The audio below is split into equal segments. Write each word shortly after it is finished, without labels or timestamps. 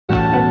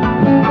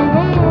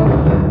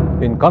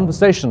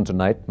conversation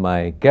tonight,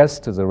 my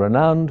guest is a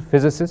renowned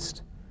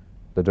physicist,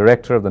 the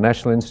director of the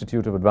National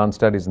Institute of Advanced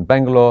Studies in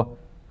Bangalore,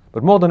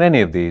 but more than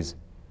any of these,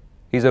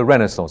 he's a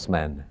Renaissance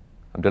man.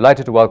 I'm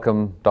delighted to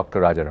welcome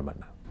Dr.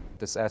 Ramana.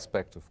 This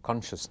aspect of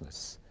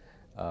consciousness,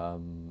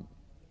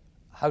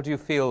 how do you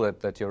feel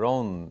that your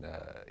own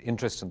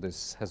interest in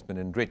this has been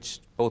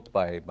enriched both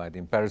by the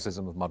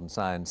empiricism of modern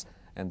science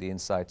and the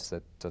insights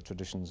that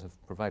traditions have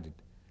provided?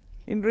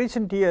 In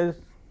recent years,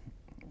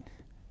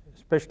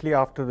 especially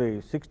after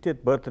the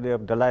 60th birthday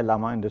of Dalai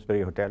Lama in this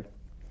very hotel,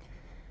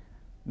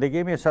 they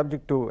gave me a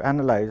subject to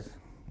analyze,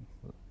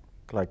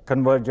 like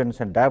convergence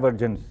and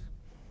divergence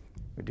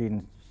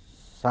between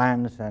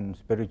science and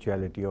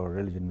spirituality or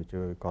religion,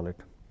 whichever you call it.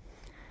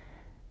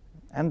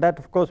 And that,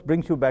 of course,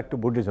 brings you back to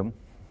Buddhism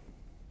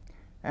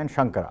and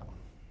Shankara,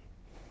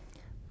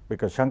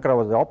 because Shankara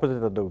was the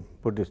opposite of the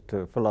Buddhist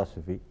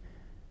philosophy.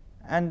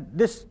 And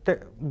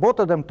both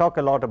of them talk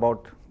a lot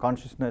about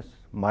consciousness,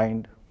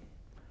 mind,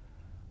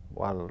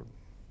 while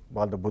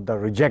the Buddha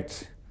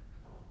rejects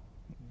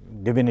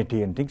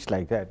divinity and things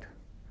like that.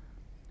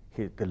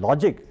 The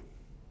logic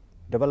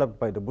developed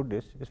by the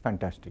Buddhists is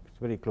fantastic. It's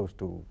very close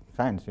to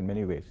science in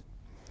many ways.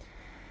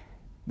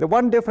 The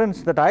one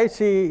difference that I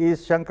see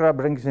is Shankara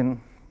brings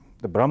in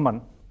the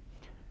Brahman,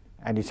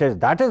 and he says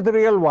that is the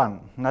real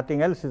one,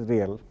 nothing else is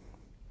real.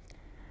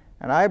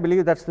 And I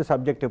believe that's the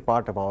subjective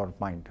part of our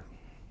mind.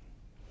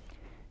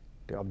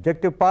 The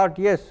objective part,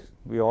 yes,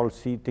 we all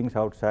see things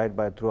outside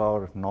through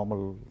our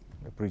normal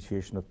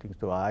appreciation of things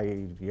through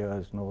eyes,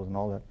 ears, nose, and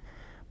all that.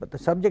 But the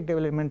subjective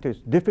element is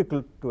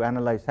difficult to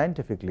analyze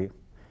scientifically.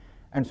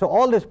 And so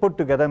all this put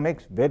together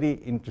makes very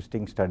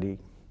interesting study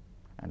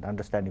and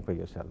understanding for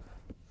yourself.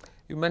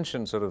 You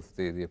mentioned sort of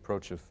the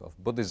approach of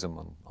Buddhism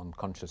on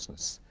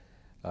consciousness.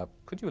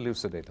 Could you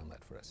elucidate on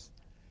that for us?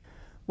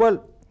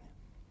 Well,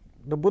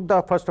 the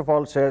Buddha first of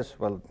all says,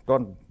 well,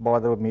 don't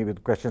bother me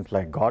with questions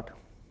like God.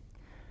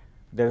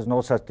 There is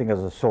no such thing as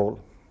a soul,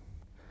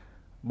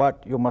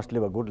 but you must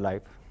live a good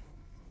life.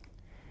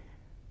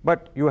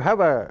 But you have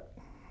not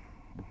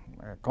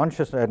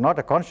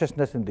a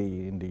consciousness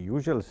in the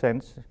usual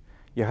sense.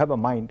 You have a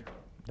mind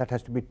that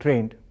has to be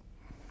trained.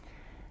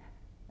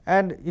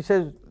 And he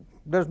says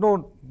there's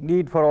no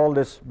need for all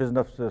this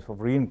business of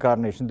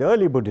reincarnation. The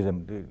early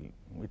Buddhism,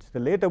 it's the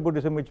later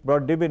Buddhism which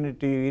brought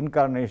divinity,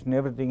 incarnation,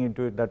 everything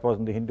into it that was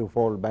in the Hindu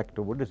fold back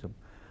to Buddhism.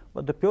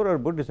 But the purer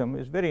Buddhism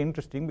is very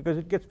interesting because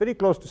it gets very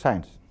close to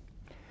science.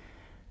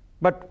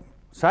 But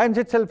science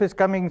itself is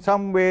coming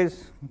some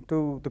ways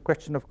to the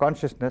question of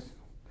consciousness.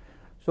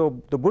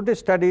 So the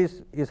Buddhist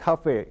studies is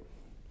halfway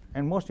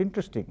and most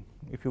interesting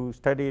if you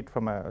study it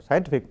from a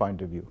scientific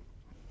point of view.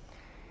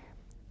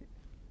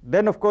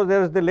 Then, of course,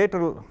 there is the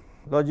later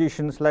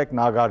logicians like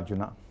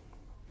Nagarjuna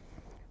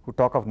who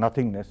talk of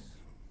nothingness.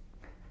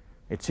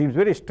 It seems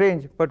very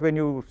strange, but when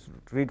you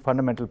read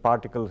fundamental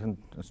particles and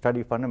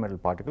study fundamental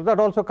particles, that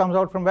also comes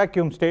out from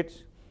vacuum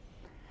states.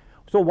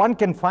 So one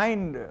can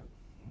find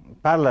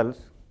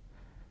parallels,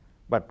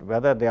 but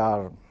whether they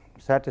are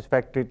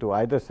satisfactory to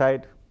either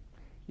side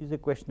is a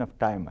question of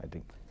time, I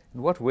think.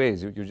 In what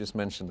ways? You just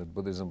mentioned that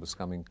Buddhism was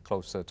coming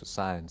closer to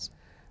science.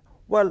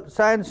 Well,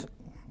 science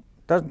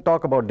doesn't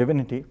talk about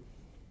divinity.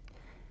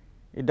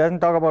 It doesn't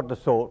talk about the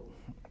soul.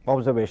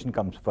 Observation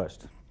comes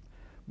first.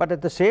 But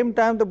at the same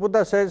time, the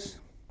Buddha says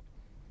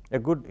a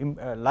good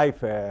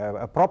life,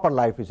 a proper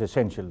life is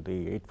essential,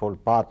 the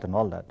Eightfold Path and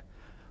all that.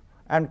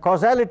 And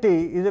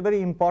causality is a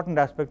very important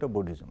aspect of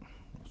Buddhism.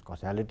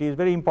 Causality is a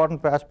very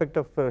important aspect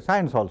of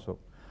science also.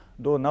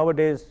 Though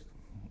nowadays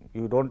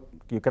you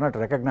cannot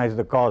recognize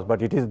the cause,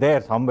 but it is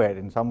there somewhere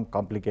in some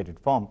complicated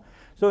form.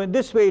 So in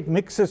this way it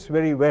mixes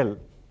very well.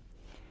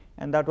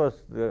 And that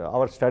was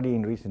our study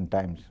in recent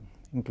times,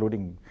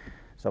 including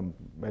some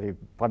very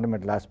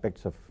fundamental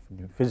aspects of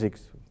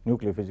physics,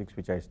 nuclear physics,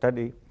 which I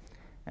study,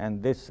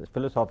 and this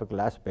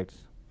philosophical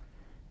aspects.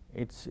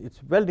 It's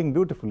welding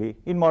beautifully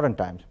in modern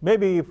times.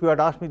 Maybe if you had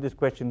asked me this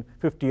question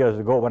 50 years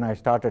ago when I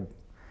started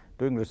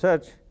doing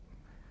research,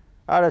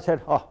 I would have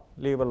said, oh,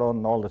 leave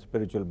alone all the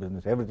spiritual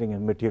business, everything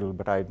is material,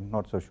 but I'm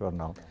not so sure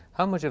now.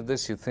 How much of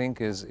this you think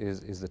is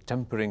the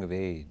tempering of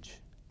age?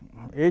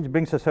 Age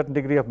brings a certain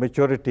degree of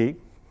maturity,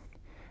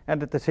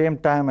 and at the same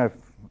time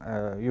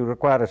you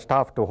require a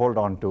staff to hold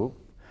on to.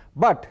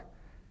 But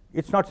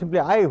it's not simply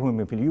I whom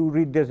you feel. You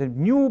read, there's a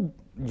new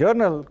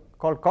journal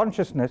called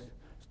Consciousness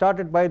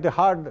started by the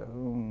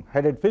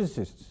hard-headed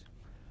physicists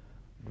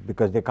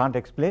because they can't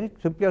explain it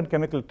simply on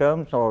chemical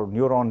terms or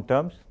neuron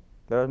terms.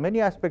 There are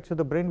many aspects of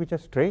the brain which are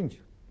strange.